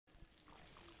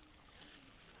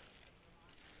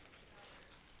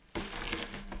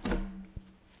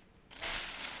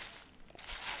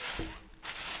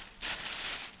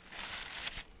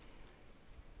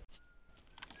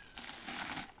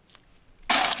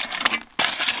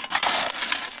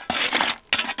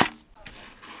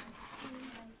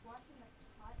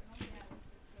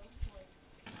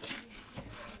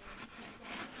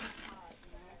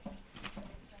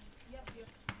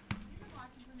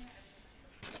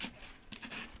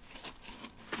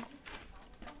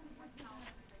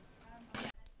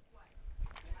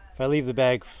if I leave the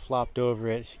bag flopped over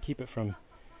it, keep it from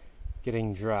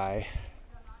getting dry.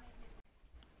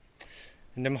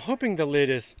 And I'm hoping the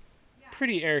lid is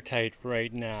pretty airtight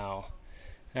right now.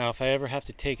 Now if I ever have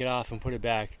to take it off and put it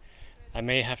back, I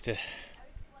may have to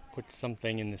put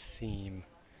something in the seam.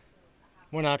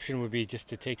 One option would be just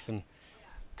to take some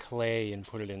clay and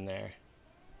put it in there.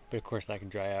 But of course that can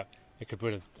dry out. I could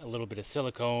put a little bit of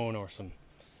silicone or some,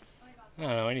 I don't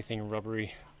know, anything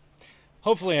rubbery.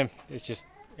 Hopefully it's just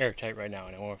airtight right now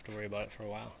and I won't have to worry about it for a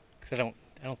while. Because I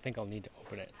don't think I'll need to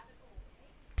open it.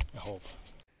 I hope.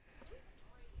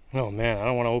 Oh man, I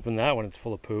don't want to open that when it's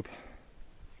full of poop.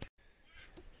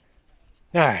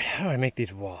 Alright, how do I make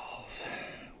these walls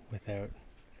without...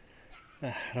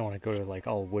 I don't want to go to like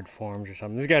all wood forms or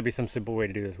something. There's got to be some simple way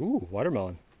to do this. Ooh,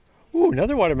 watermelon. Ooh,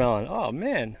 another watermelon. Oh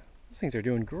man, those things are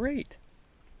doing great.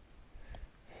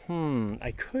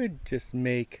 I could just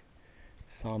make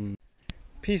some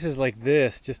pieces like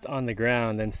this just on the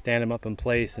ground, then stand them up in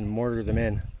place and mortar them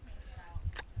in.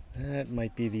 That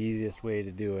might be the easiest way to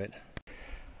do it.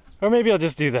 Or maybe I'll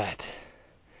just do that.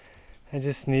 I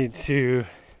just need to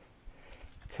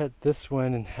cut this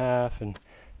one in half and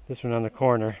this one on the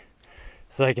corner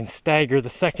so I can stagger the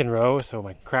second row so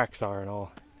my cracks are and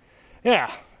all.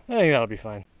 Yeah, I think that'll be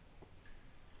fine.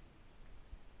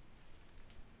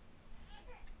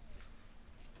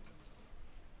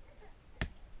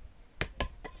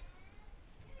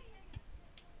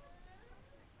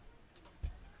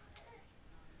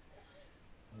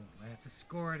 I have to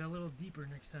score it a little deeper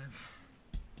next time.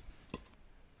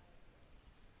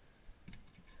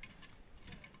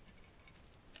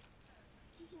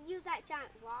 You can use that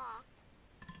giant rock.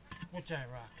 What giant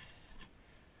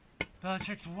rock?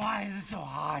 Bellatrix, why is it so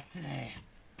hot today?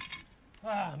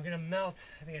 Ah, I'm gonna melt.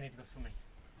 I think I need to go swimming.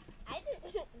 I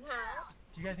didn't know.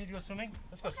 Do you guys need to go swimming?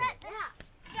 Let's go swimming. Yeah.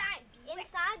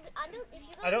 Inside, if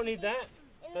you go I don't need that.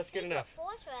 in That's the good enough.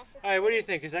 Fortress, Alright, what do you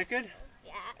think? Is that good?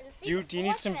 Yeah. In the Do you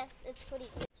need some... It's pretty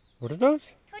good. What are those?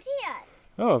 Tortillas.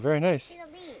 Oh, very nice. See the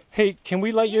leaves. Hey, can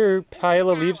we light your pile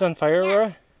of leaves on fire, Yes.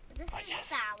 Laura? This is yes.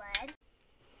 salad.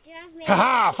 Do you have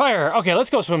Haha, fire! Okay, let's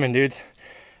go swimming, dudes.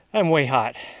 I'm way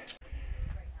hot.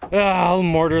 I'll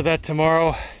mortar that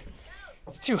tomorrow.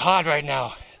 It's too hot right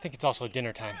now. I think it's also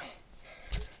dinner time.